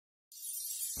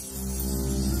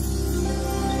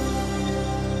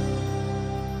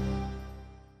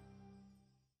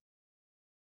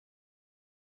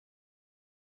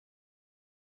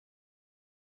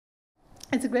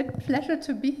It's a great pleasure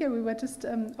to be here. We were just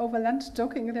over lunch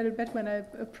joking a little bit when I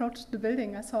approached the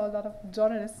building. I saw a lot of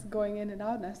journalists going in and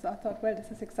out, and I thought, well,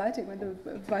 this is exciting when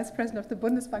the vice president of the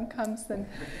Bundesbank comes, and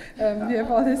we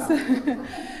have all this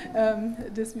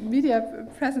this media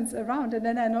presence around. And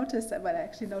then I noticed, well, I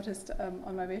actually noticed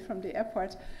on my way from the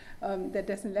airport that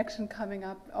there's an election coming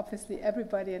up. Obviously,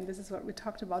 everybody, and this is what we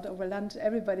talked about over lunch,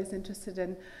 everybody's interested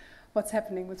in what's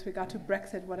happening with regard to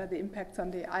Brexit, what are the impacts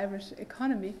on the Irish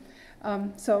economy.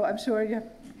 So I'm sure you have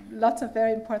lots of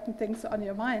very important things on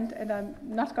your mind, and I'm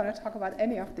not going to talk about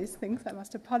any of these things. I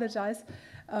must apologize,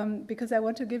 because I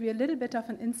want to give you a little bit of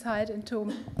an insight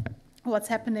into what's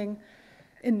happening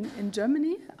in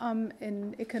Germany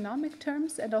in economic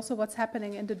terms, and also what's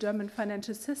happening in the German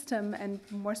financial system, and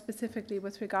more specifically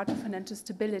with regard to financial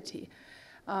stability.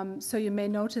 So you may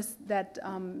notice that,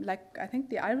 like I think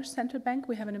the Irish Central Bank,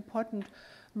 we have an important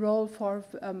role for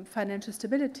financial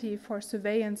stability, for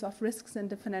surveillance of risks in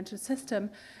the financial system,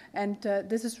 and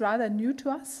this is rather new to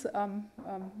us.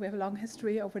 We have a long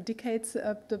history over decades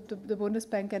of the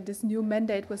Bundesbank, and this new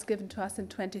mandate was given to us in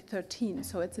 2013.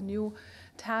 So it's a new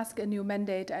task, a new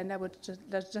mandate, and I would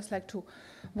just like to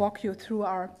walk you through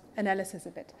our analysis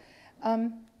a bit.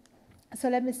 So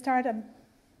let me start.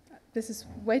 This is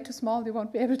way too small, you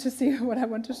won't be able to see what I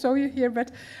want to show you here,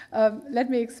 but let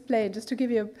me explain, just to give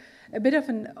you a bit of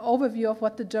an overview of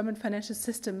what the German financial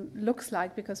system looks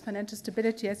like, because financial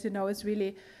stability, as you know, is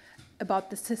really about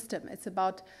the system. It's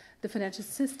about the financial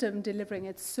system delivering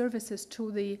its services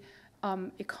to the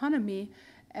economy,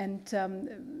 and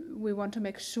we want to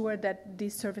make sure that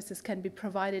these services can be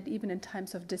provided even in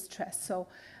times of distress. So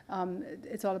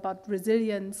it's all about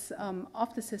resilience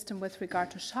of the system with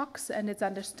regard to shocks, and it's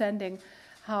understanding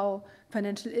how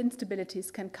financial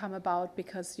instabilities can come about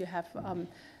because you have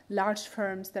large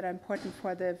firms that are important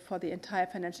for the entire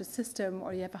financial system,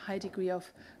 or you have a high degree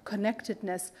of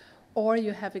connectedness, or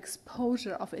you have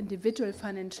exposure of individual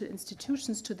financial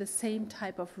institutions to the same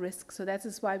type of risk. So that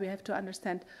is why we have to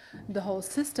understand the whole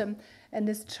system. And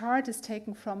this chart is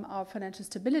taken from our financial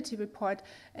stability report,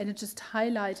 and it's just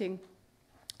highlighting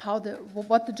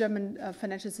what the German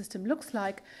financial system looks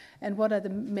like and what are the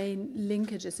main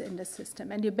linkages in the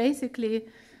system. And you basically,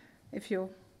 if you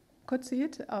could see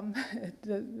it,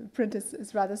 the print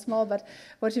is rather small, but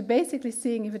what you're basically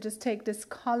seeing, if you just take this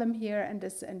column here and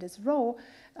this row,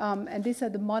 and these are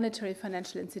the monetary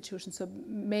financial institutions, so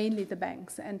mainly the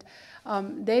banks, and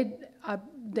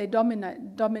they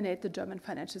dominate the German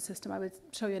financial system. I will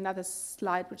show you another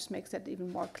slide which makes that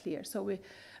even more clear. So we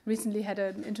recently had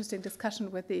an interesting discussion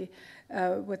with the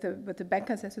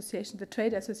Bankers Association, the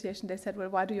trade association. They said, well,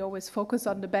 why do you always focus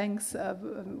on the banks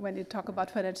when you talk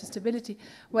about financial stability?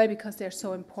 Well, because they're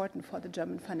so important for the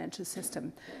German financial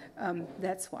system.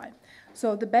 That's why.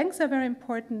 So the banks are very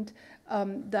important.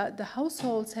 The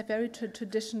households have very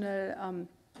traditional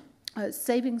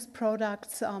savings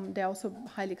products. They're also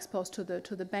highly exposed to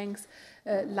the banks.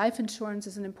 Life insurance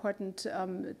is an important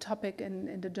topic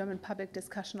in the German public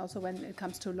discussion, also when it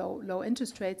comes to low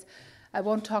interest rates. I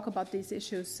won't talk about these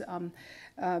issues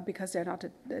because they're not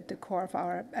at the core of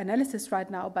our analysis right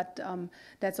now, but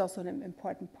that's also an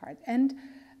important part. And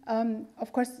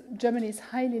of course, Germany is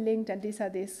highly linked, and these are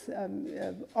these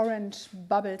orange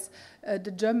bubbles.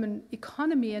 The German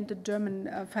economy and the German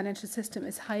financial system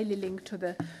is highly linked to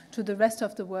the rest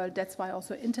of the world. That's why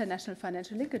also international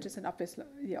financial linkages, and obviously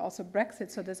also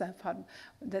Brexit. So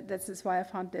this is why I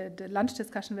found the lunch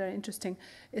discussion very interesting.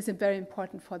 Is very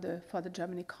important for the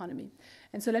German economy.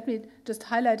 And so let me just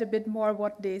highlight a bit more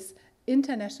what these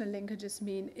international linkages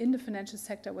mean in the financial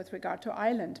sector with regard to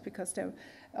Ireland, because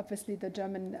obviously the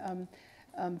German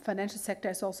financial sector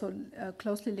is also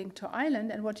closely linked to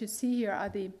Ireland. And what you see here are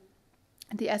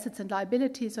the assets and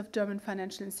liabilities of German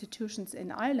financial institutions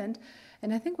in Ireland.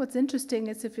 And I think what's interesting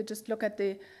is if you just look at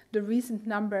the recent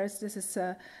numbers, this is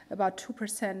about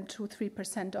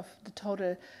 2-3% of the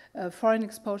total foreign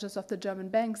exposures of the German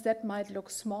banks. That might look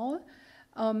small.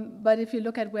 But if you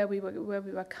look at where we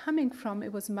were coming from,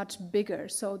 it was much bigger.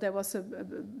 So there was a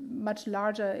much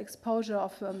larger exposure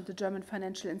of the German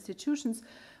financial institutions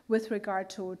with regard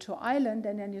to Ireland,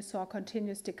 and then you saw a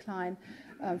continuous decline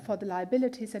for the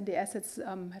liabilities, and the assets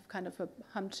have kind of a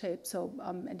hump shape. So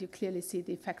and you clearly see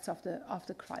the effects of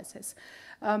the crisis.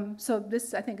 So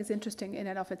this, I think, is interesting in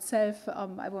and of itself.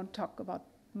 I won't talk about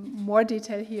more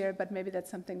detail here, but maybe that's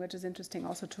something which is interesting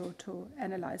also to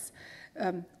analyze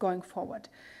going forward.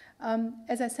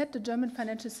 As I said, the German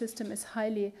financial system is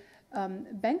highly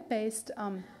bank-based.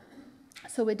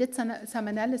 So we did some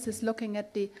analysis looking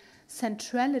at the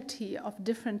centrality of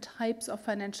different types of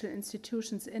financial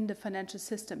institutions in the financial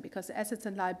system, because assets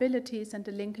and liabilities and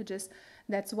the linkages,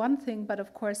 that's one thing, but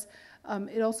of course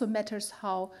it also matters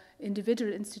how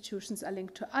individual institutions are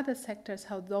linked to other sectors,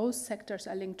 how those sectors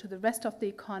are linked to the rest of the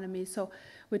economy. So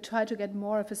we try to get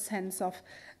more of a sense of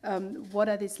what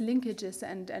are these linkages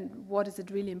and what is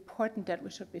it really important that we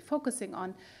should be focusing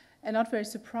on. And not very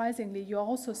surprisingly, you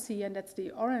also see, and that's the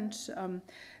orange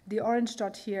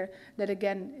dot here, that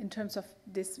again, in terms of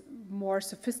this more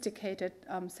sophisticated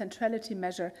centrality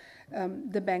measure,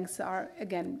 the banks are,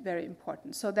 again, very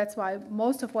important. So that's why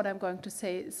most of what I'm going to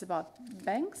say is about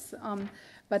banks,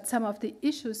 but some of the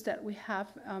issues that we have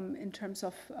in terms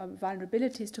of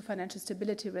vulnerabilities to financial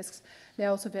stability risks, they're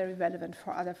also very relevant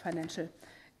for other financial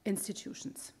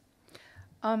institutions.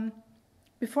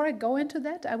 Before I go into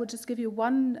that, I would just give you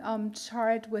one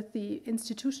chart with the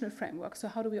institutional framework. So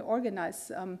how do we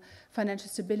organize financial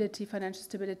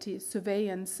stability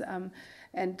surveillance,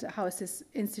 and how is this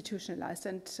institutionalized?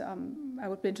 And I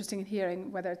would be interested in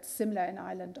hearing whether it's similar in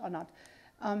Ireland or not.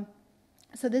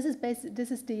 So this is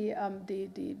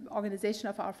the organization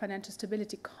of our Financial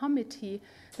Stability Committee.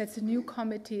 That's a new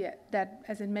committee that,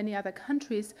 as in many other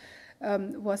countries,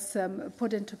 was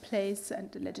put into place,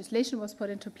 and the legislation was put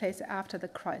into place after the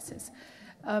crisis.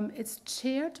 It's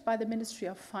chaired by the Ministry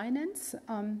of Finance,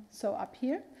 so up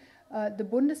here. The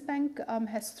Bundesbank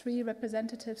has 3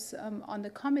 representatives on the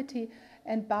committee,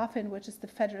 and BaFin, which is the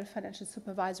Federal Financial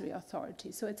Supervisory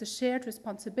Authority. So it's a shared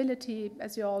responsibility.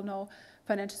 As you all know,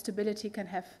 financial stability can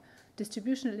have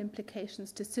distributional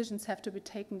implications. Decisions have to be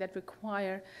taken that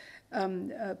require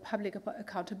public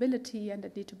accountability and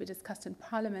that need to be discussed in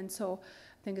Parliament. So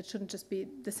I think it shouldn't just be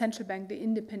the central bank, the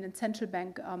independent central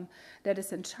bank that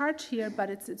is in charge here,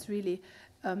 but it's really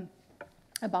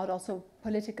about also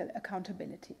political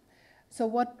accountability. So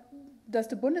what does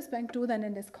the Bundesbank do then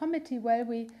in this committee? Well,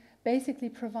 we basically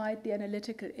provide the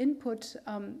analytical input.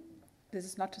 This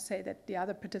is not to say that the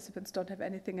other participants don't have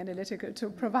anything analytical to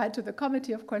provide to the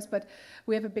committee, of course, but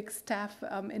we have a big staff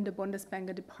in the Bundesbank,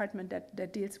 a department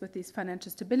that deals with these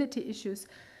financial stability issues.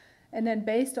 And then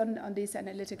based on these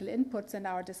analytical inputs and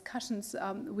our discussions,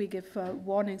 we give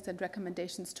warnings and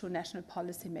recommendations to national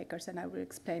policymakers, and I will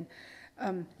explain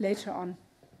later on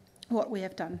what we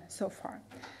have done so far.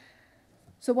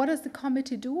 So what does the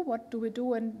committee do? What do we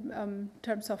do in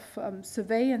terms of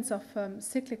surveillance of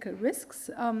cyclical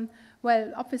risks?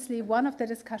 Well, obviously, one of the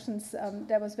discussions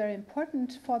that was very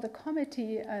important for the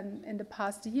committee in the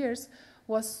past years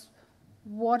was,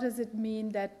 what does it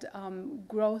mean that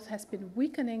growth has been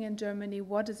weakening in Germany?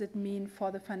 What does it mean for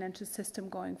the financial system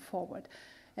going forward?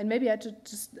 And maybe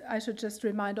I should just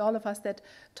remind all of us that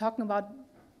talking about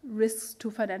risks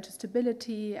to financial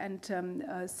stability and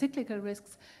cyclical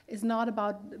risks is not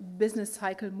about business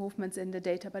cycle movements in the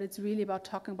data, but it's really about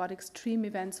talking about extreme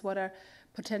events. What are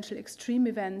potential extreme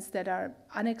events that are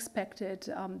unexpected,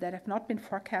 that have not been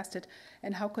forecasted,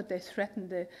 and how could they threaten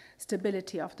the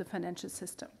stability of the financial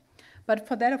system? But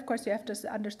for that, of course, you have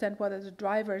to understand what are the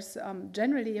drivers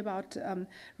generally about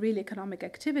real economic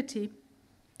activity.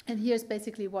 And here's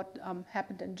basically what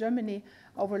happened in Germany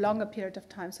over a longer period of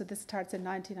time. So this starts in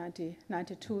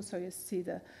 1992, so you see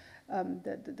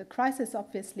the crisis,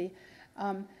 obviously.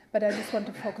 But I just want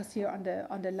to focus here on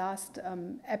the last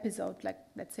episode, like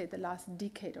let's say the last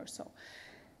decade or so.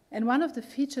 And one of the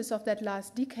features of that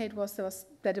last decade was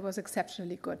that it was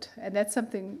exceptionally good, and that's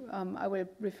something I will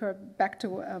refer back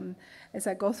to as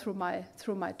I go through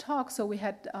my talk. So we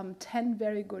had 10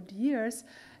 very good years,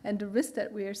 and the risk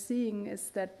that we are seeing is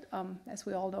that, as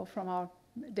we all know from our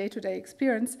day-to-day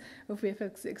experience, if we've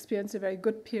experienced a very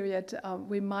good period,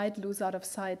 we might lose out of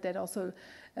sight that also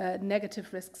negative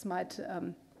risks might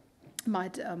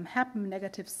happen,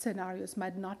 negative scenarios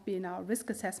might not be in our risk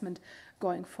assessment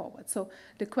going forward. So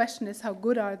the question is, how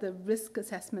good are the risk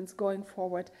assessments going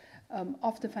forward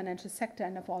of the financial sector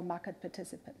and of all market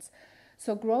participants?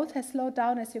 So growth has slowed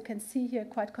down, as you can see here,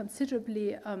 quite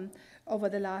considerably over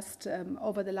the last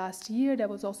year.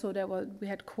 We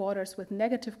had quarters with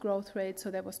negative growth rates,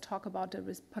 so there was talk about a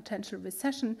potential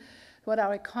recession. What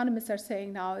our economists are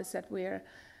saying now is that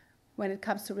when it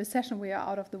comes to recession, we are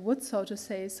out of the woods, so to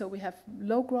say. So we have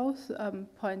low growth,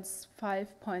 0.5,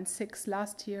 0.6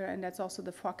 last year, and that's also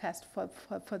the forecast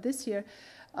for this year.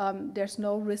 There's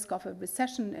no risk of a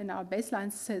recession in our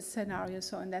baseline scenario,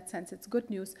 so in that sense, it's good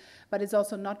news. But it's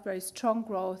also not very strong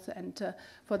growth, and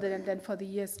for the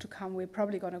years to come, we're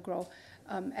probably going to grow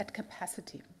at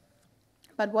capacity.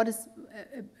 But what is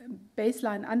a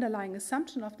baseline underlying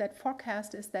assumption of that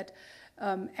forecast is that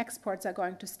exports are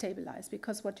going to stabilize,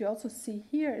 because what you also see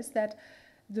here is that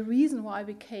the reason why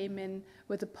we came in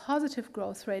with a positive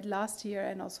growth rate last year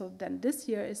and also then this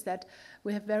year is that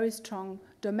we have very strong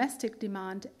domestic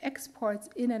demand. Exports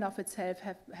in and of itself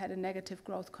have had a negative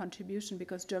growth contribution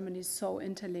because Germany is so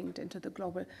interlinked into the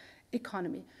global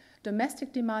economy.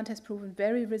 Domestic demand has proven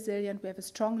very resilient. We have a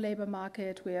strong labor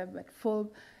market. We have at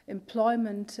full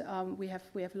employment. We have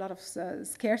a lot of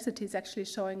scarcities actually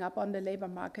showing up on the labor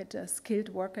market. Skilled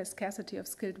workers, scarcity of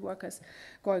skilled workers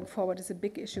going forward is a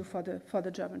big issue for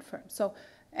the German firms. So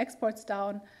exports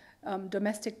down,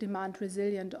 domestic demand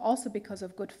resilient, also because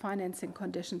of good financing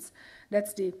conditions.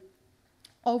 That's the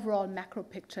overall macro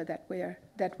picture that we're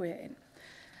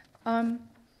in.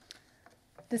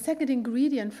 The second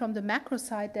ingredient from the macro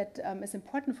side that is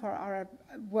important for our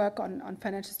work on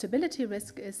financial stability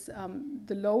risk is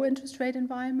the low interest rate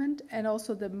environment and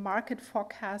also the market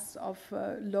forecasts of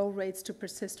low rates to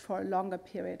persist for a longer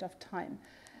period of time.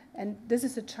 And this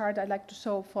is a chart I'd like to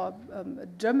show for a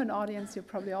German audience. You're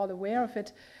probably all aware of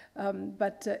it,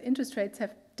 but interest rates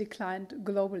have declined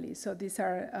globally. So these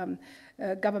are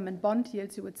government bond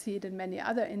yields. You would see it in many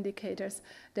other indicators.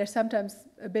 There's sometimes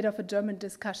a bit of a German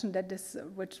discussion that this,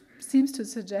 which seems to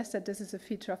suggest that this is a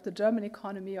feature of the German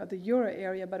economy or the euro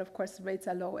area, but of course rates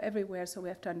are low everywhere, so we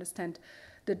have to understand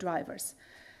the drivers.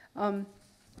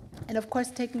 And of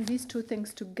course, taking these two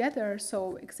things together,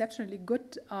 so exceptionally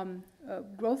good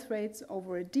growth rates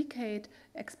over a decade,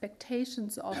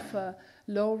 expectations of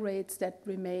low rates that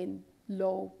remain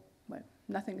low, well,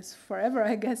 nothing is forever,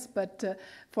 I guess, but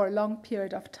for a long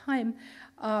period of time,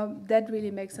 that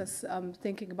really makes us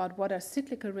thinking about what are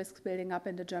cyclical risks building up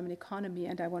in the German economy.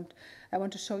 And I want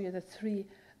to show you the three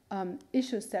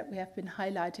issues that we have been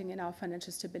highlighting in our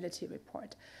financial stability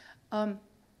report.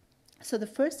 So the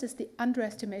first is the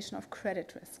underestimation of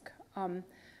credit risk.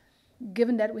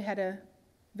 Given that we had a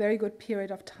very good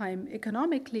period of time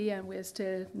economically and we're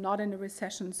still not in a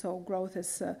recession, so growth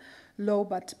is low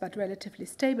but relatively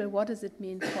stable, what does it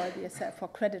mean for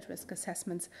credit risk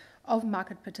assessments of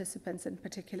market participants, in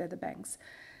particular the banks?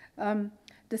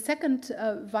 The second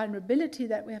vulnerability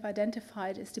that we have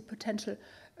identified is the potential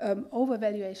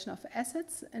overvaluation of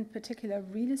assets, in particular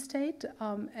real estate,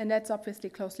 and that's obviously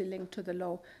closely linked to the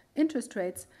low interest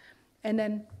rates. And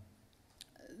then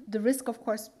the risk, of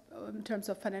course, in terms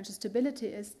of financial stability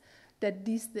is that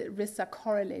these risks are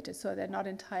correlated, so they're not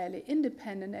entirely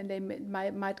independent and they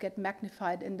might get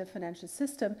magnified in the financial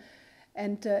system.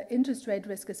 And interest rate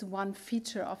risk is one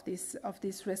feature of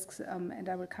these risks, and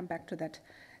I will come back to that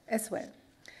as well.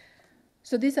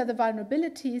 So these are the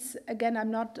vulnerabilities. Again,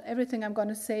 everything I'm going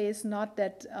to say is not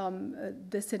that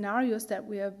the scenarios that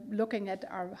we are looking at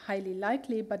are highly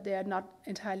likely, but they are not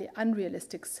entirely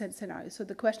unrealistic scenarios. So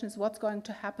the question is what's going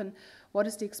to happen? What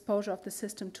is the exposure of the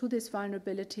system to these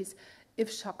vulnerabilities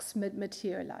if shocks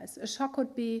materialize? A shock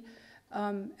could be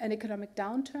an economic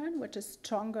downturn, which is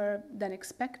stronger than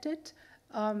expected.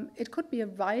 It could be a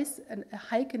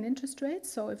hike in interest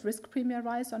rates. So if risk premia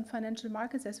rise on financial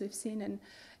markets, as we've seen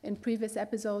in previous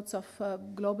episodes of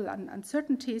global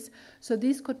uncertainties. So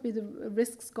these could be the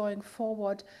risks going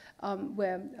forward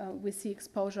where we see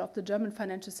exposure of the German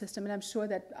financial system. And I'm sure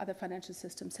that other financial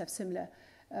systems have similar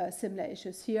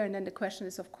issues here. And then the question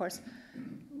is, of course,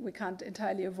 we can't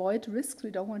entirely avoid risks.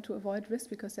 We don't want to avoid risk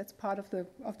because that's part of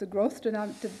the growth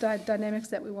dynamics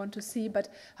that we want to see. But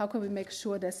how can we make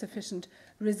sure there's sufficient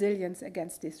resilience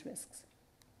against these risks?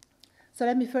 So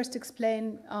let me first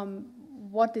explain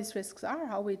what these risks are,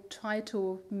 how we try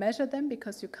to measure them,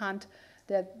 because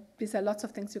these are lots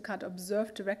of things you can't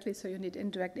observe directly, so you need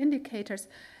indirect indicators,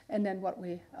 and then what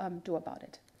we do about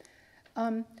it.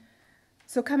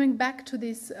 So coming back to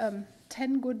these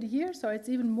 10 good years, or it's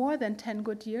even more than 10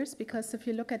 good years, because if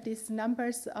you look at these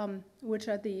numbers, which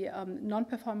are the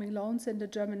non-performing loans in the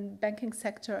German banking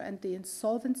sector and the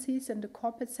insolvencies in the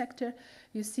corporate sector,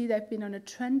 you see they've been on a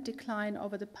trend decline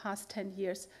over the past 10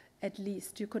 years at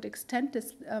least. You could extend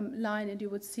this line and you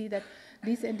would see that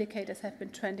these indicators have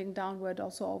been trending downward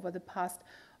also over the past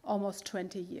almost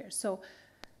 20 years. So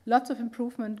lots of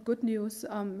improvement, good news,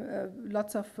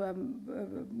 lots of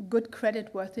good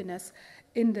credit worthiness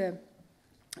in the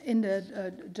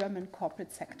German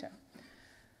corporate sector.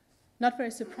 Not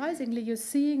very surprisingly, you're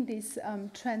seeing these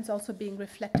trends also being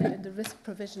reflected in the risk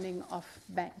provisioning of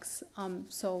banks.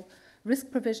 So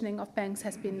risk provisioning of banks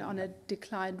has been on a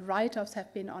decline, write-offs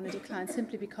have been on a decline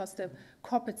simply because the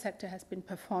corporate sector has been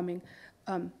performing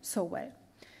so well.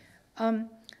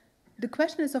 The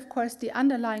question is, of course, the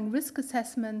underlying risk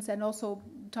assessments and also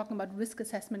talking about risk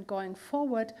assessment going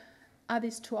forward. Are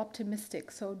these too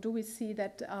optimistic? So do we see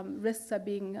that risks are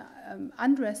being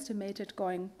underestimated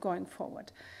going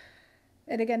forward?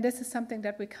 And again, this is something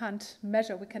that we can't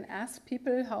measure. We can ask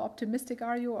people, how optimistic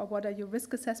are you, or what are your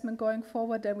risk assessment going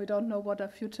forward? And we don't know what are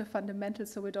future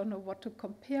fundamentals, so we don't know what to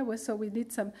compare with. So we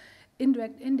need some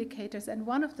indirect indicators. And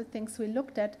one of the things we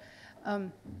looked at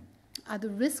are the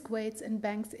risk weights in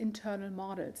banks' internal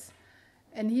models.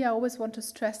 And here I always want to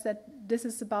stress that this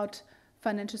is about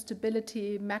financial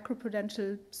stability,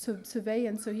 macroprudential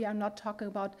surveillance. So here I'm not talking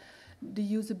about the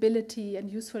usability and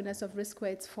usefulness of risk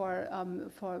weights for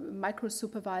micro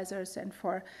supervisors and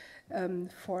for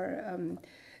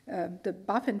the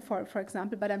BaFin, for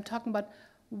example, but I'm talking about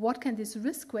what can these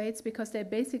risk weights, because they're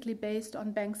basically based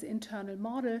on banks' internal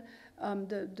model,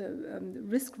 the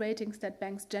risk ratings that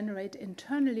banks generate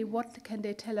internally, what can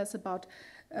they tell us about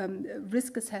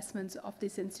risk assessments of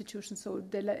these institutions? So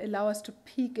they allow us to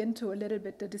peek into a little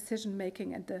bit the decision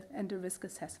making and the risk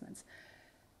assessments.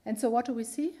 And so what do we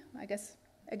see? I guess,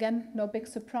 again, no big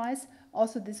surprise.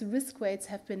 Also, these risk weights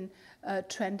have been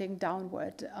trending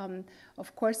downward.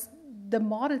 Of course, the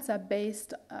models are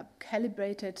based,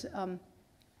 calibrated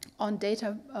on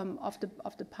data of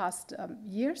the past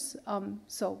years.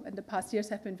 So, and the past years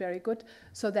have been very good.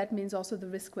 So that means also the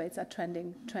risk weights are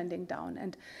trending down.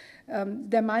 And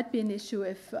there might be an issue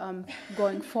if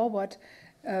going forward,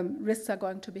 risks are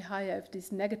going to be higher. If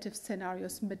these negative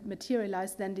scenarios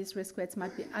materialize, then these risk weights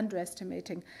might be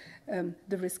underestimating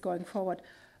the risk going forward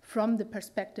from the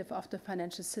perspective of the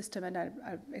financial system. And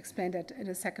I'll explain that in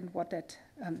a second what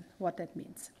that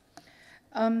means.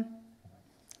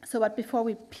 But before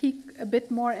we peek a bit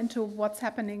more into what's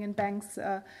happening in banks'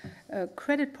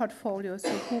 credit portfolios, so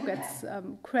who gets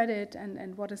credit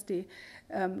and what is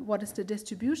the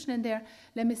distribution in there,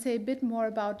 let me say a bit more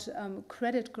about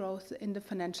credit growth in the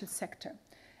financial sector.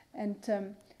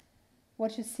 And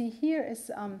what you see here is,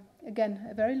 again,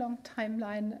 a very long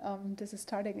timeline. This is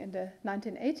starting in the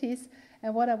 1980s.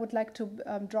 And what I would like to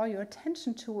draw your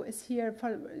attention to is here,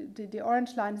 for the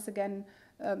orange line is again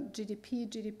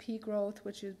GDP growth,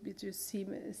 which you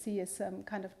see is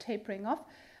kind of tapering off.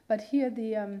 But here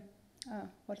the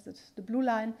the blue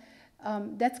line,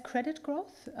 that's credit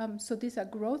growth. So these are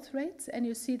growth rates, and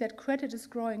you see that credit is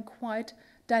growing quite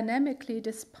dynamically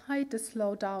despite the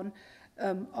slowdown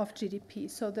of GDP.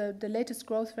 So the latest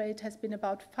growth rate has been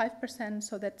about 5%.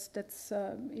 So that's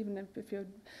even if you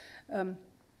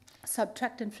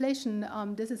subtract inflation,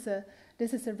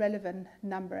 this is a relevant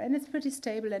number, and it's pretty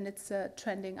stable, and it's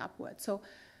trending upward. So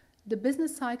the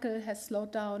business cycle has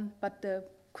slowed down, but the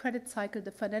credit cycle, the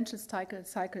financial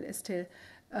cycle is still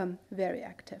very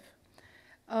active.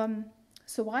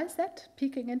 So why is that?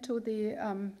 Peeking into the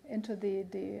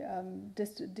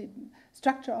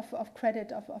structure of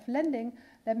credit, of lending,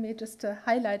 let me just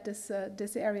highlight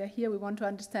this area here. We want to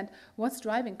understand what's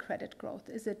driving credit growth.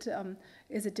 Is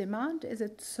it demand? Is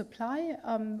it supply?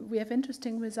 We have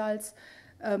interesting results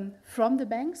from the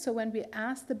banks. So when we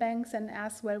ask the banks and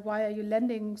ask, well, why are you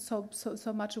lending so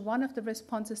much? One of the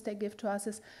responses they give to us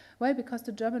is, well, because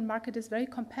the German market is very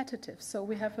competitive. So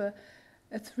we have a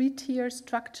three-tier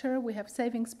structure. We have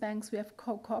savings banks, we have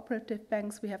cooperative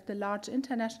banks, we have the large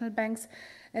international banks,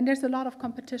 and there's a lot of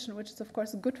competition, which is of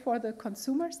course good for the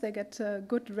consumers. They get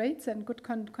good rates and good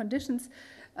conditions,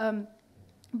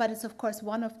 but it's of course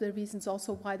one of the reasons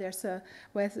also why there's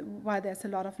a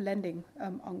lot of lending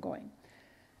ongoing.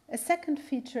 A second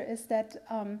feature is that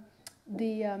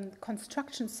the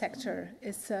construction sector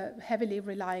is heavily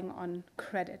relying on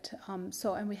credit. And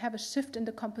we have a shift in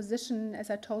the composition, as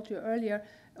I told you earlier,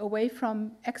 away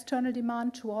from external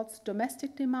demand towards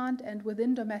domestic demand, and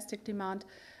within domestic demand,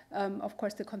 of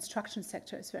course, the construction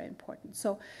sector is very important.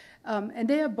 So, and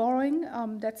they are borrowing.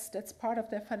 That's part of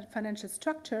their financial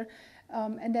structure.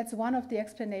 And that's one of the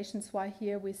explanations why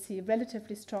here we see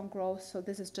relatively strong growth. So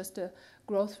this is just a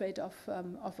growth rate of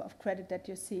credit that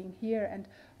you're seeing here. And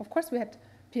of course, we had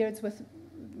periods with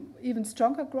even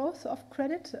stronger growth of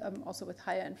credit, also with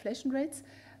higher inflation rates.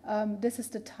 This is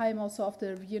the time also of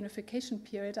the reunification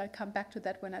period. I'll come back to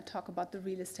that when I talk about the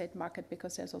real estate market,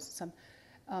 because there's also some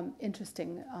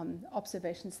interesting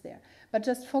observations there. But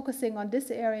just focusing on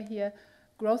this area here,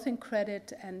 growth in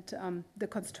credit and the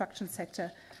construction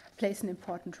sector plays an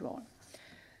important role.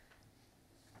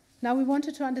 Now we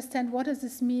wanted to understand what does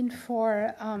this mean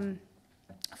for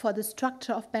the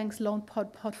structure of banks' loan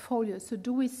portfolios. So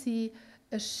do we see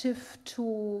a shift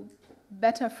to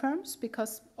better firms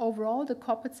because overall the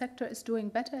corporate sector is doing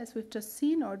better, as we've just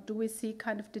seen, or do we see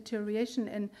kind of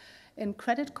deterioration in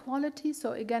credit quality?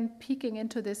 So again, peeking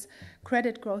into this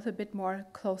credit growth a bit more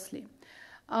closely.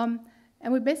 And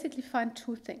we basically find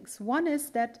two things. One is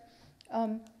that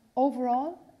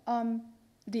overall,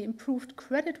 the improved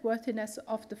creditworthiness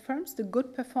of the firms, the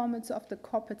good performance of the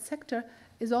corporate sector,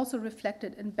 is also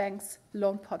reflected in banks'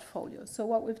 loan portfolios. So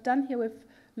what we've done here, we've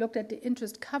looked at the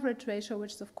interest coverage ratio,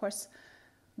 which is, of course,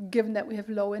 given that we have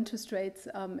low interest rates,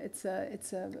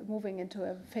 it's moving into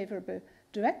a favorable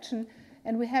direction.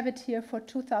 And we have it here for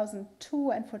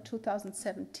 2002 and for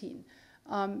 2017.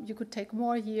 You could take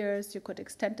more years, you could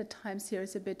extend the time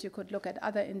series a bit, you could look at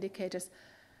other indicators.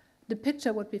 The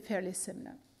picture would be fairly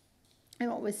similar. And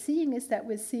what we're seeing is that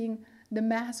we're seeing the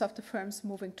mass of the firms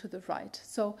moving to the right.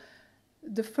 So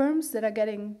the firms that are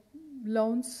getting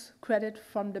loans, credit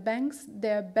from the banks,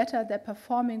 they're better, they're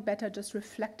performing better, just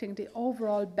reflecting the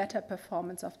overall better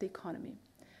performance of the economy.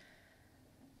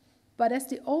 But as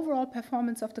the overall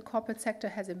performance of the corporate sector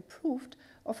has improved,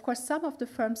 of course, some of the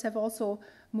firms have also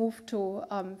moved to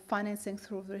financing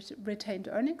through retained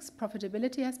earnings.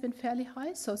 Profitability has been fairly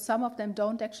high, so some of them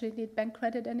don't actually need bank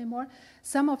credit anymore.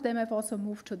 Some of them have also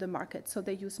moved to the market, so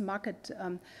they use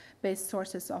market-based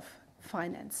sources of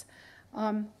finance.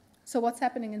 So what's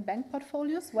happening in bank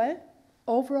portfolios? Well,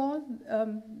 overall,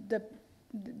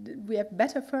 we have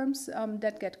better firms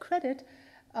that get credit,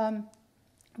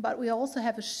 but we also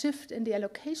have a shift in the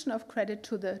allocation of credit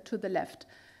to the left.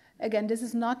 Again, this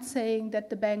is not saying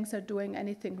that the banks are doing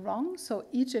anything wrong. So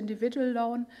each individual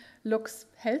loan looks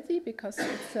healthy because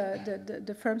it's,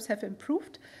 the firms have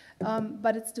improved,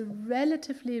 but it's the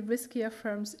relatively riskier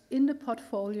firms in the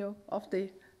portfolio of the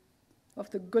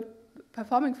good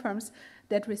performing firms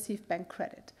that receive bank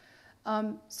credit.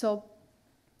 So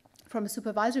from a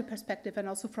supervisory perspective and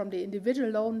also from the individual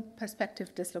loan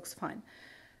perspective, this looks fine.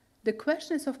 The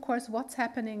question is, of course, what's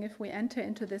happening if we enter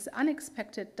into this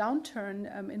unexpected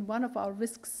downturn in one of our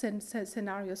risk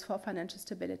scenarios for financial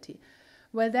stability?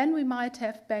 Well, then we might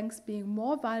have banks being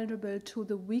more vulnerable to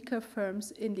the weaker firms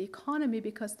in the economy,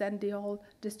 because then the whole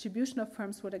distribution of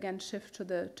firms would again shift to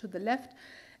the left,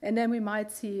 and then we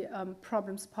might see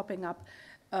problems popping up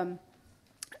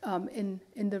in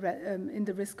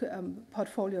the risk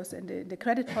portfolios, in the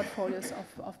credit portfolios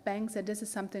of banks, and this is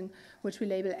something which we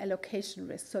label allocation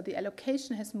risk. So the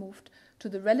allocation has moved to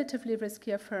the relatively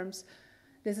riskier firms.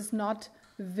 This is not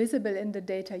visible in the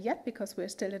data yet because we're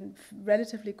still in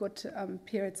relatively good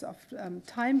periods of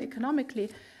time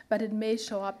economically, but it may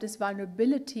show up, this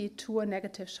vulnerability to a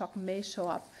negative shock may show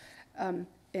up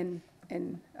in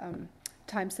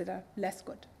times that are less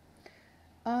good.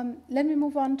 Let me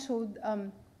move on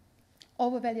to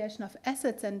overvaluation of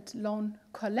assets and loan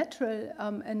collateral,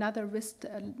 another risk,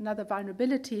 another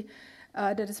vulnerability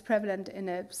that is prevalent in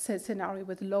a scenario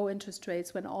with low interest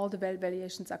rates when all the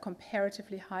valuations are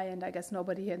comparatively high, and I guess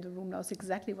nobody here in the room knows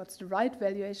exactly what's the right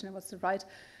valuation and what's the right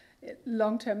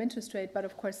long-term interest rate, but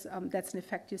of course that's an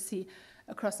effect you see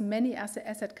across many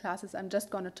asset classes. I'm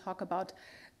just going to talk about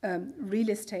real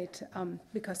estate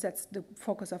because that's the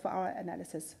focus of our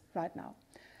analysis right now.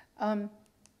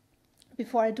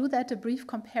 Before I do that, a brief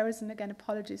comparison, again,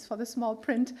 apologies for the small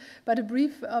print, but a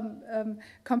brief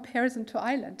comparison to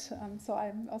Ireland. So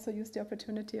I also used the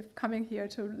opportunity of coming here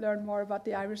to learn more about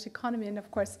the Irish economy, and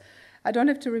of course, I don't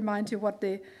have to remind you what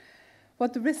the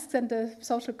risks and the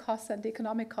social costs and the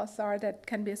economic costs are that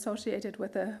can be associated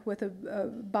with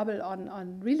a bubble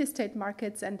on real estate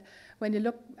markets. And when you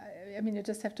look, I mean, you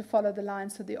just have to follow the line.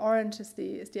 So the orange is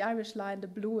the Irish line, the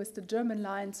blue is the German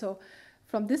line. So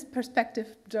from this perspective,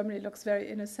 Germany looks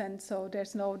very innocent. So there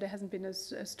hasn't been a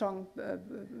strong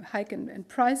hike in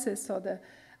prices. So the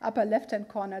upper left-hand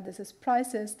corner, this is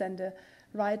prices. Then the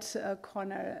right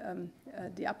corner,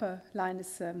 the upper line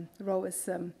is row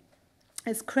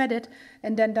is credit,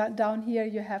 and then down here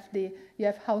you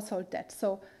have household debt.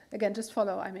 So again, just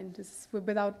follow. I mean, this is,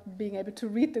 without being able to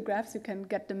read the graphs, you can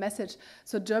get the message.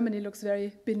 So Germany looks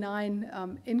very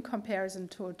benign in comparison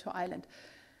to Ireland.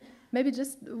 Maybe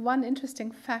just one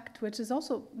interesting fact, which is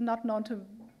also not known to,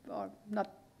 or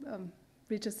not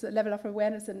reaches a level of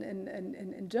awareness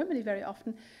in Germany very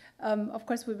often. Of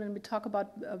course, when we talk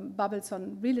about bubbles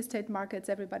on real estate markets,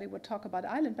 everybody would talk about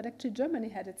Ireland, but actually Germany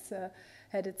had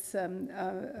its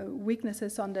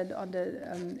weaknesses on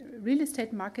the real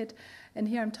estate market. And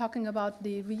here I'm talking about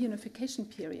the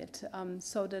reunification period.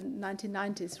 So the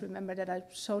 1990s. Remember that I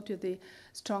showed you the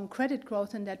strong credit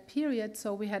growth in that period.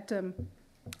 So we had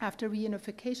after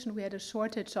reunification, we had a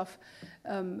shortage of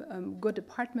good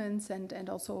apartments and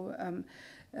also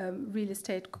real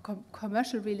estate,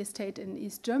 commercial real estate in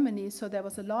East Germany. So there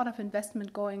was a lot of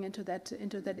investment going into that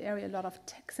area, a lot of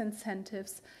tax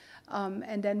incentives,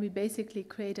 and then we basically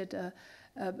created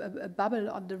a bubble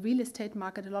on the real estate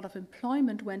market. A lot of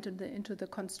employment went into the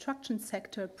construction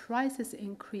sector, prices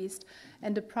increased,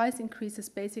 and the price increases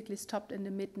basically stopped in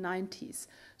the mid-90s.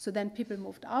 So then people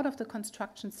moved out of the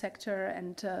construction sector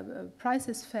and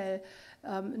prices fell.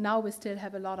 Now we still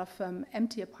have a lot of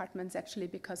empty apartments actually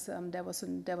because there was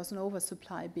an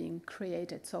oversupply being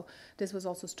created. So this was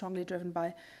also strongly driven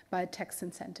by tax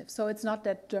incentives. So it's not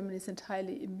that Germany is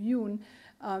entirely immune.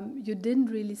 You didn't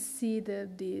really see the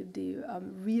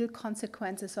real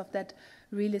consequences of that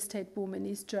real estate boom in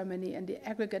East Germany and the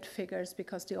aggregate figures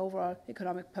because the overall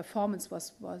economic performance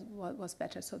was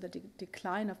better. So the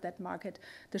decline of that market,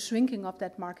 the shrinking of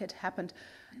that market happened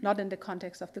not in the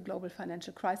context of the global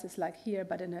financial crisis like here,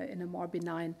 but in a more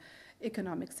benign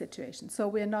economic situation. So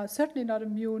we're now certainly not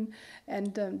immune,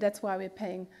 and that's why we're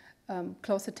paying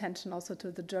close attention also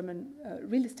to the German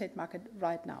real estate market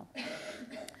right now.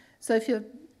 So if you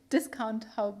discount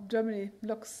how Germany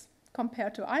looks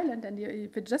compared to Ireland, and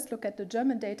if you just look at the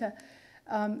German data,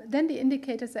 then the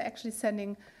indicators are actually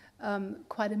sending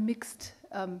quite a mixed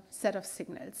set of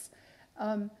signals.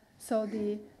 So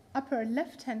the upper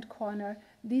left-hand corner,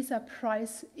 these are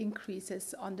price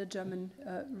increases on the German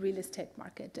real estate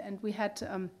market. And we had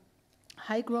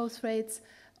high growth rates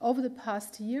over the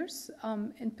past years,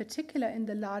 in particular in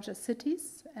the larger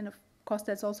cities. And of course,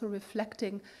 that's also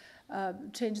reflecting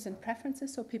changes in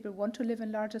preferences. So people want to live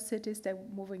in larger cities. They're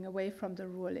moving away from the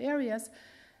rural areas.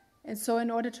 And so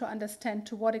in order to understand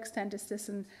to what extent is this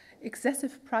an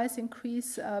excessive price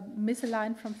increase,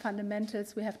 misaligned from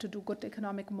fundamentals, we have to do good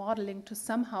economic modeling to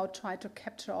somehow try to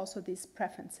capture also these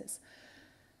preferences.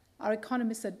 Our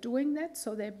economists are doing that,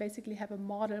 so they basically have a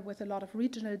model with a lot of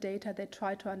regional data. They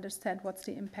try to understand what's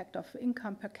the impact of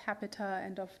income per capita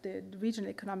and of the regional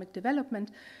economic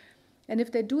development. And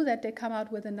if they do that, they come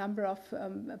out with a number of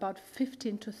about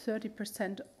 15 to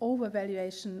 30%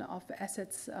 overvaluation of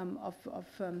assets of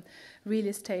real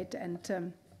estate and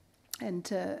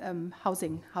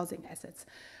housing assets.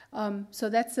 So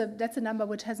that's a number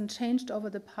which hasn't changed over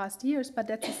the past years, but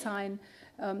that's a sign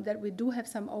that we do have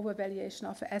some overvaluation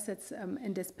of assets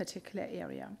in this particular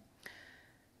area.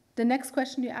 The next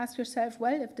question you ask yourself,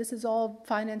 well, if this is all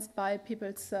financed by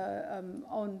people's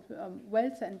own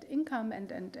wealth and income and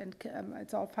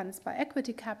it's all financed by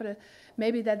equity capital,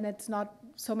 maybe then it's not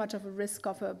so much of a risk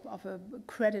of a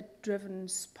credit-driven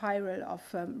spiral of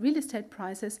real estate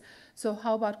prices. So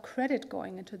how about credit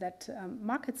going into that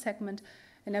market segment?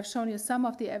 And I've shown you some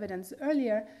of the evidence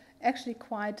earlier, actually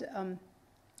quite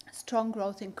strong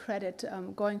growth in credit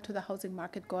going to the housing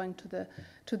market, going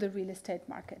to the real estate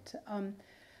market.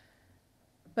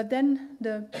 But then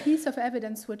the piece of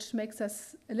evidence which makes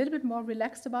us a little bit more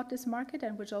relaxed about this market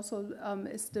and which also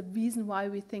is the reason why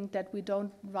we think that we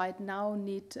don't right now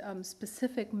need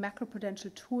specific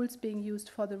macroprudential tools being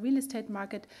used for the real estate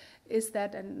market is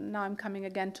that, and now I'm coming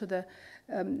again to the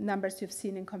numbers you've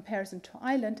seen in comparison to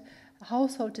Ireland,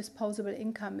 household disposable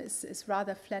income is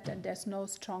rather flat and there's no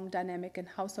strong dynamic in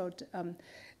household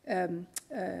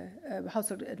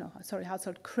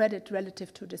credit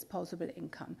relative to disposable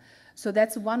income. So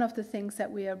that's one of the things that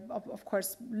we are, of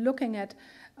course, looking at,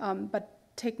 but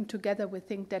taken together, we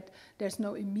think that there's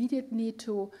no immediate need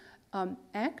to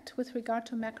act with regard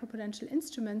to macroprudential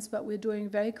instruments, but we're doing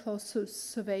very close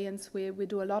surveillance. We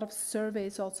do a lot of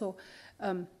surveys also,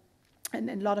 and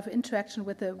a lot of interaction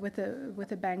with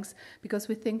the banks, because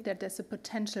we think that there's a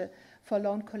potential for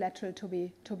loan collateral to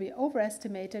be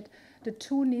overestimated. The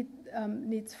two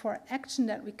needs for action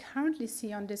that we currently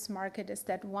see on this market is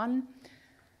that, one,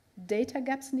 data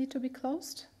gaps need to be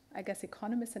closed. I guess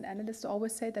economists and analysts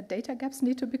always say that data gaps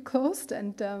need to be closed,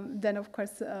 and then of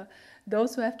course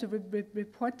those who have to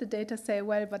report the data say,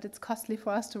 well, but it's costly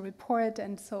for us to report,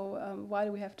 and so why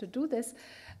do we have to do this?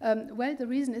 Well, the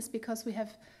reason is because we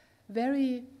have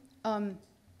very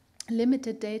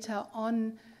limited data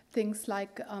on things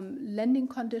like lending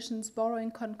conditions,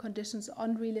 borrowing conditions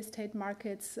on real estate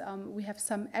markets. We have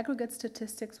some aggregate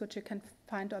statistics which you can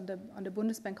find on the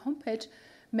Bundesbank homepage.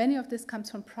 Many of this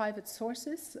comes from private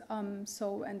sources, and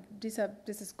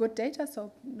this is good data,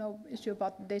 so no issue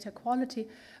about data quality.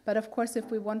 But of course, if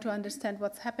we want to understand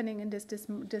what's happening in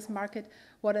this market,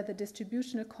 what are the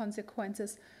distributional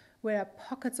consequences, where are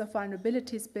pockets of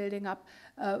vulnerabilities building up,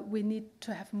 we need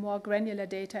to have more granular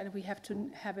data, and we have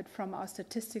to have it from our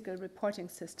statistical reporting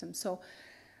system. So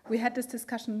we had this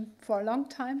discussion for a long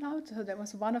time now. So that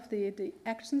was one of the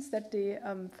actions that the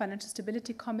Financial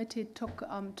Stability Committee took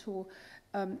to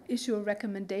issue a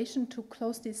recommendation to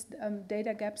close these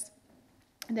data gaps.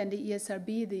 And then the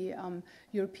ESRB, the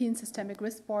European Systemic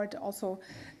Risk Board, also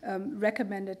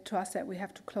recommended to us that we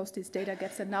have to close these data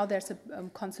gaps. And now there's a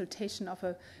consultation of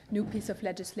a new piece of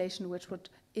legislation which would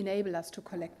enable us to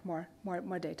collect more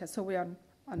data. So we are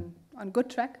on good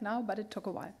track now, but it took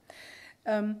a while.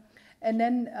 And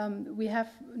then we have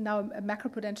now a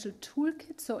macroprudential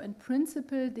toolkit. So in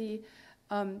principle, the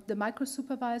micro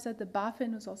supervisor, the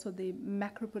BaFin, who's also the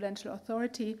macroprudential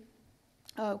authority,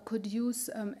 could use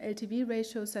LTV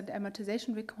ratios and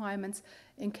amortization requirements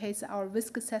in case our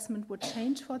risk assessment would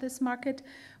change for this market.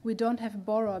 We don't have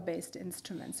borrower-based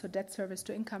instruments, so debt service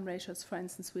to income ratios, for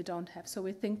instance, we don't have. So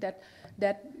we think that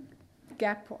that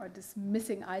gap or this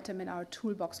missing item in our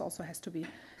toolbox also has to be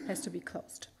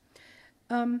closed.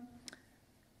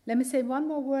 Let me say one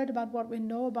more word about what we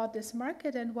know about this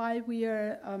market and why we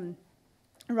are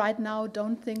right now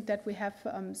don't think that we have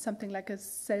something like a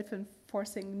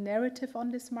self-enforcing narrative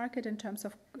on this market in terms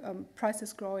of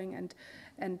prices growing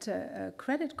and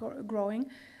credit growing.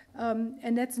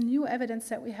 And that's new evidence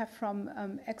that we have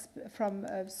from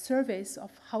surveys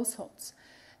of households.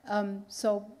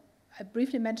 So I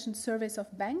briefly mentioned surveys of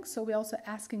banks. So we're also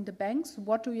asking the banks,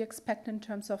 what do you expect in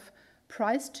terms of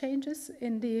price changes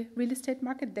in the real estate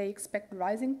market? They expect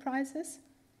rising prices.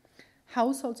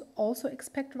 Households also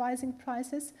expect rising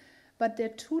prices, but there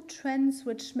are two trends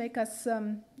which make us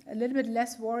a little bit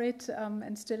less worried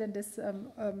and still in this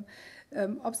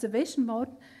observation mode,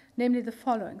 namely the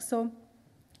following. So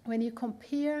when you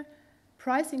compare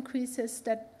price increases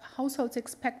that households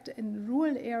expect in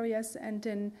rural areas and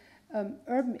in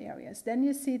urban areas, then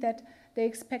you see that they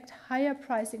expect higher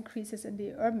price increases in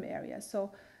the urban areas.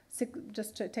 So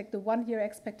just to take the 1 year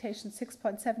expectation,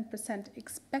 6.7%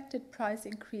 expected price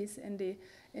increase in the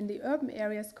urban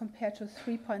areas compared to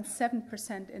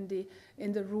 3.7%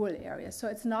 in the rural areas. So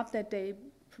it's not that they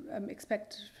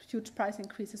expect huge price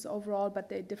increases overall, but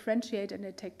they differentiate and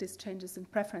they take these changes in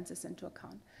preferences into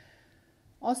account.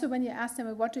 Also, when you ask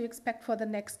them what do you expect for the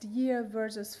next year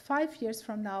versus 5 years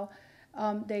from now,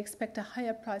 they expect a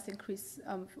higher price increase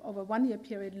over a 1 year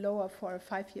period, lower for a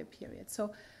 5 year period.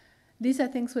 So these are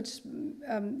things which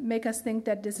make us think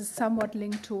that this is somewhat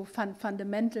linked to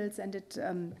fundamentals, and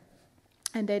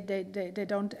they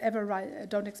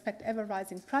don't expect ever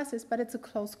rising prices, but it's a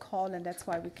close call, and that's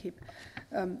why we keep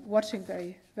watching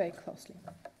very, very closely.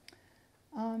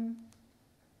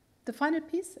 The final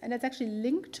piece, and it's actually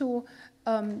linked to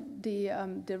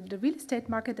the real estate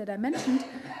market that I mentioned,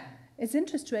 is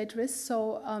interest rate risk.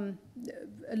 So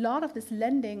a lot of this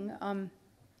lending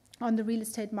on the real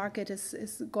estate market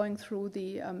is going through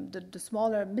the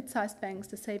smaller mid-sized banks,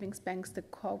 the savings banks, the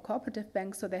cooperative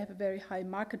banks, so they have a very high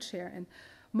market share in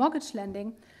mortgage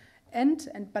lending.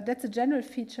 But that's a general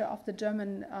feature of the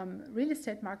German real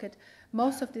estate market.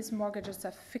 Most of these mortgages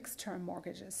are fixed-term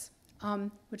mortgages,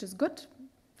 which is good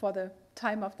for the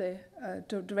time of the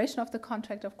duration of the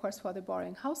contract, of course, for the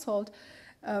borrowing household,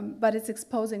 but it's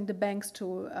exposing the banks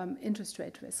to interest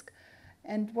rate risk.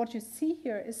 And what you see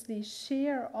here is the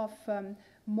share of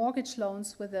mortgage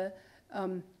loans with a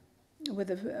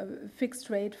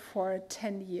fixed rate for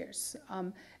 10 years.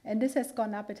 And this has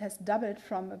gone up. It has doubled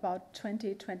from about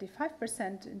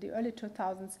 20-25% in the early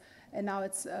 2000s, and now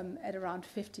it's at around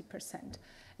 50%.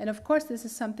 And of course, this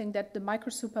is something that the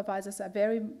micro-supervisors are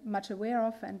very much aware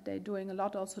of, and they're doing a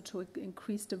lot also to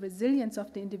increase the resilience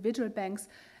of the individual banks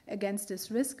against this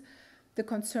risk. The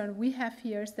concern we have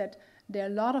here is that there are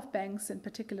a lot of banks, in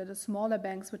particular the smaller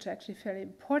banks, which are actually fairly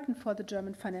important for the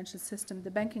German financial system,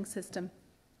 the banking system,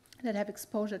 that have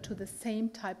exposure to the same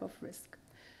type of risk.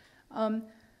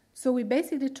 So we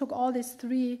basically took all these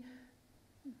three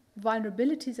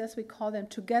vulnerabilities, as we call them,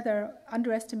 together: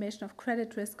 underestimation of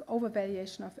credit risk,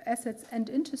 overvaluation of assets, and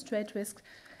interest rate risk,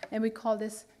 and we call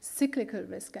this cyclical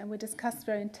risk. And we discussed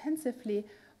very intensively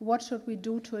what should we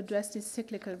do to address this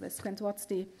cyclical risk and what's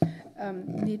the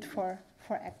need for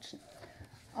action.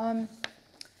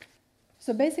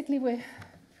 So basically,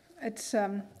 it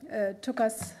took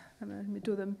us, let me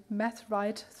do the math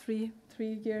right, three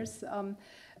years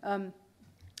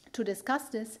to discuss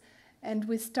this. And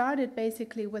we started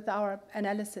basically with our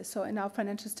analysis. So in our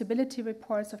financial stability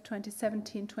reports of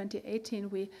 2017, 2018,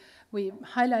 we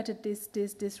highlighted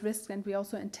this risk, and we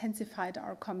also intensified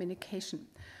our communication.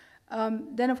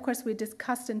 Then, of course, we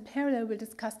discussed in parallel, we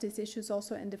discussed these issues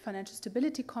also in the Financial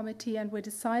Stability Committee, and we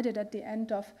decided at the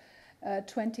end of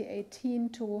 2018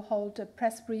 to hold a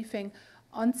press briefing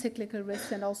on cyclical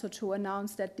risks and also to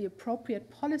announce that the appropriate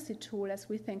policy tool, as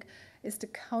we think, is the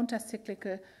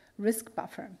counter-cyclical risk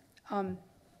buffer.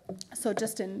 So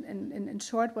just in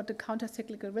short, what the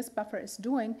counter-cyclical risk buffer is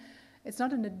doing it's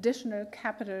not an additional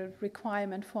capital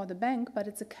requirement for the bank, but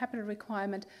it's a capital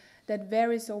requirement that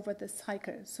varies over the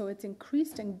cycle. So it's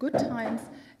increased in good times,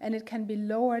 and it can be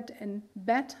lowered in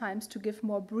bad times to give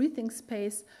more breathing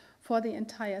space for the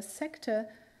entire sector.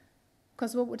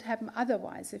 Because what would happen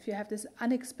otherwise if you have this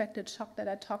unexpected shock that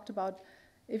I talked about?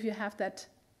 If you have that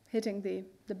hitting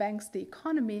the banks, the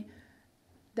economy,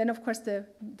 then of course the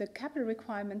capital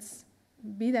requirements,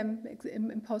 be them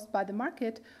imposed by the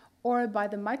market or by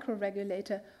the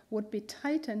micro-regulator, would be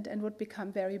tightened and would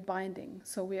become very binding.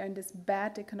 So we are in this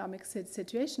bad economic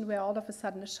situation where all of a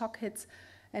sudden a shock hits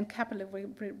and capital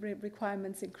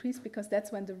requirements increase, because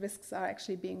that's when the risks are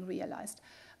actually being realized.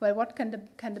 Well, what can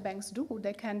the banks do?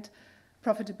 They can't.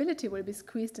 Profitability will be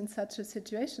squeezed in such a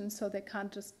situation, so they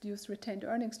can't just use retained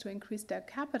earnings to increase their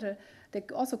capital. They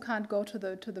also can't go to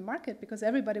the market, because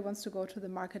everybody wants to go to the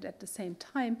market at the same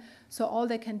time. So all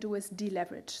they can do is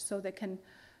deleverage. So they can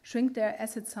shrink their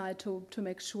asset side to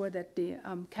make sure that the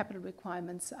capital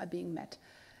requirements are being met.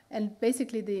 And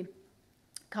basically the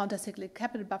countercyclical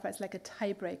capital buffer is like a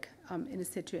tie break in a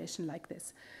situation like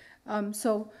this.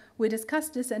 So we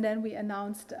discussed this, and then we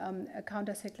announced a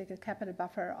countercyclical capital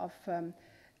buffer of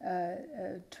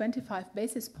 25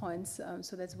 basis points.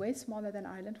 So that's way smaller than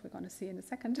Ireland. We're going to see in a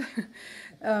second.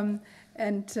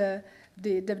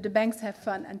 The banks have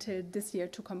until this year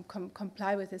to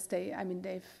comply with this.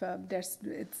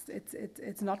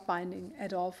 It's not binding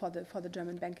at all for the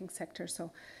German banking sector.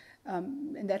 So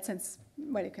in that sense,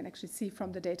 well, you can actually see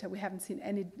from the data we haven't seen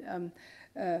any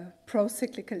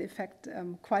pro-cyclical effect.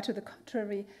 Quite to the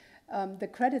contrary, the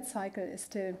credit cycle is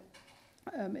still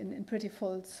in pretty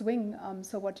full swing.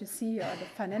 So what you see, or the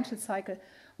financial cycle,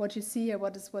 what you see, or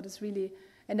what is really,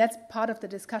 and that's part of the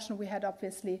discussion we had,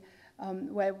 obviously,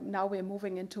 where now we're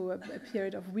moving into a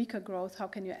period of weaker growth. How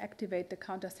can you activate the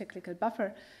counter-cyclical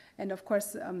buffer? And of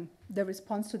course, the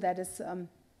response to that is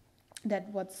that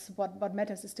what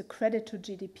matters is the credit to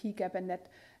GDP gap, and that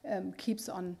keeps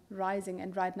on rising.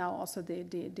 And right now, also the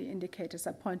indicators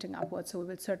are pointing upwards. So we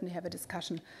will certainly have a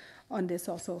discussion on this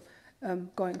also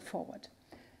going forward.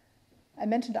 I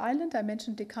mentioned Ireland. I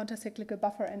mentioned the counter-cyclical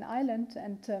buffer in Ireland,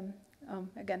 and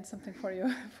again, something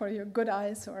for your good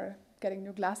eyes or getting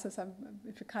new glasses.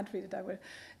 If you can't read it, I will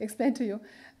explain to you.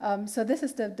 So this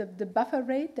is the buffer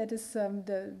rate. That is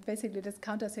basically this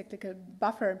counter-cyclical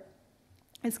buffer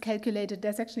is calculated.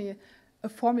 There's actually a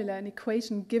formula, an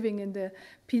equation giving in the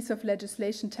piece of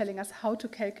legislation telling us how to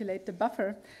calculate the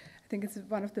buffer. I think it's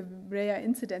one of the rare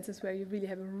incidences where you really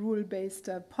have a rule-based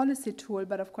policy tool,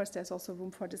 but of course there's also room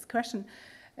for discretion.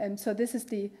 And so this is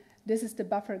the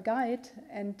buffer guide,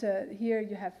 and here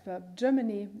you have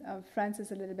Germany, France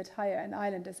is a little bit higher, and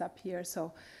Ireland is up here.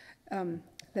 So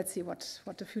let's see what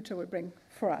the future will bring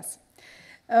for us.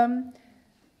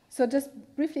 So just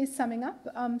briefly summing up,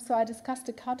 so I discussed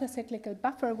the counter-cyclical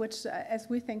buffer, which, as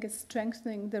we think, is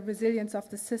strengthening the resilience of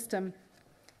the system,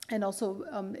 and also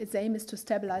its aim is to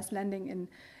stabilize lending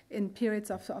in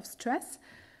periods of stress.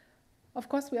 Of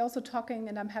course, we're also talking,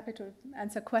 and I'm happy to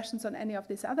answer questions on any of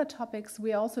these other topics,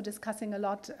 we're also discussing a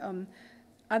lot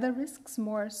other risks,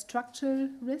 more structural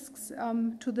risks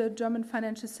to the German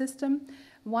financial system.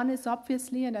 One is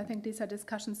obviously, and I think these are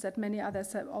discussions that many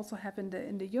others also have in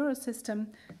the Euro system,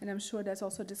 and I'm sure there's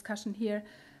also discussion here.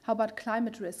 How about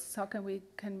climate risks? How can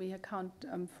we account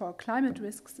for climate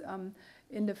risks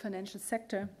in the financial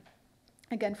sector?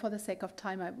 Again, for the sake of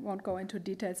time, I won't go into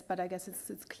details, but I guess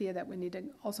it's clear that we need,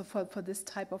 also for this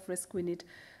type of risk, we need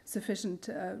sufficient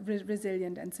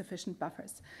resilient and sufficient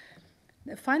buffers.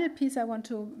 The final piece I want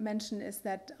to mention is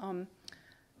that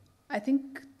I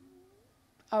think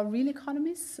our real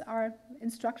economies are in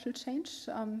structural change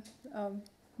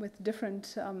with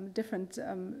different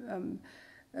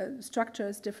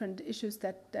structures, different issues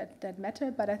that matter.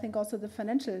 But I think also the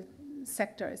financial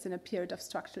sector is in a period of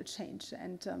structural change,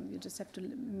 and you just have to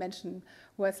mention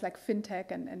words like fintech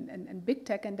and big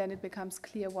tech, and then it becomes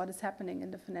clear what is happening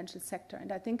in the financial sector.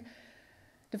 And I think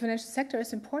the financial sector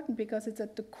is important because it's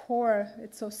at the core,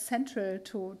 it's so central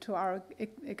to our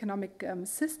economic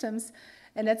systems,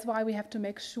 and that's why we have to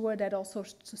make sure that also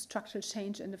structural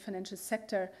change in the financial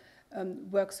sector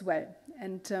works well.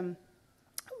 And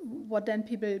what then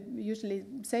people usually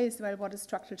say is, well, what is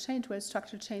structural change? Well,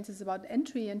 structural change is about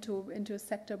entry into a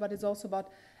sector, but it's also about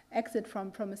exit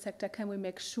from a sector. Can we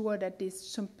make sure that these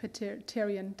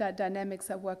Schumpeterian dynamics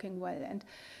are working well? And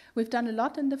we've done a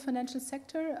lot in the financial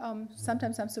sector.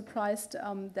 Sometimes I'm surprised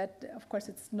that, of course,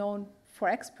 it's known for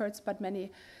experts, but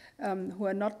many who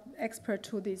are not expert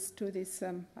to these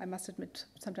I must admit,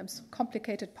 sometimes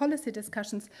complicated policy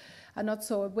discussions, are not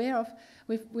so aware of.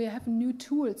 We have new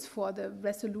tools for the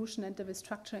resolution and the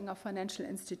restructuring of financial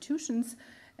institutions,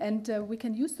 and we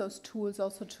can use those tools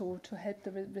also to help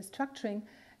the restructuring.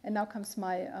 And now comes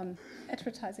my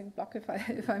advertising block,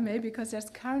 if I may, because there's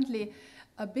currently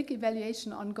a big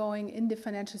evaluation ongoing in the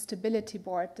Financial Stability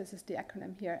Board. This is the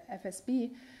acronym here,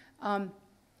 FSB.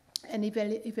 An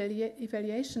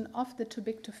evaluation of the too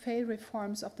big to fail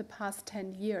reforms of the past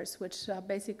 10 years, which are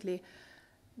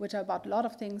about a lot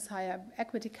of things, higher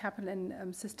equity capital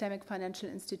in systemic financial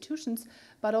institutions,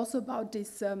 but also about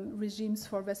these regimes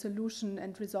for resolution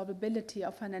and resolvability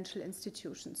of financial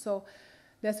institutions. So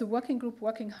there's a working group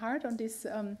working hard on these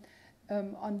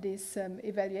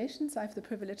evaluations. I have the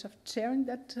privilege of chairing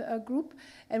that group,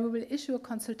 and we will issue a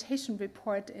consultation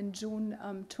report in June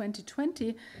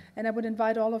 2020. And I would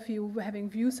invite all of you having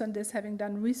views on this, having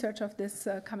done research of this,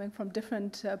 coming from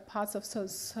different parts of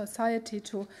society,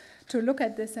 to look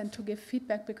at this and to give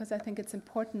feedback, because I think it's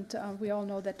important. We all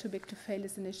know that too big to fail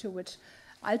is an issue which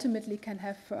ultimately can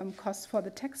have costs for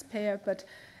the taxpayer, but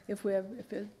if we're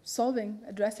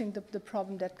addressing the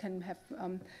problem, that can have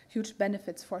huge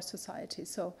benefits for society.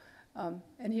 So,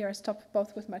 and here I stop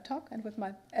both with my talk and with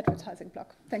my advertising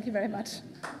block. Thank you very much.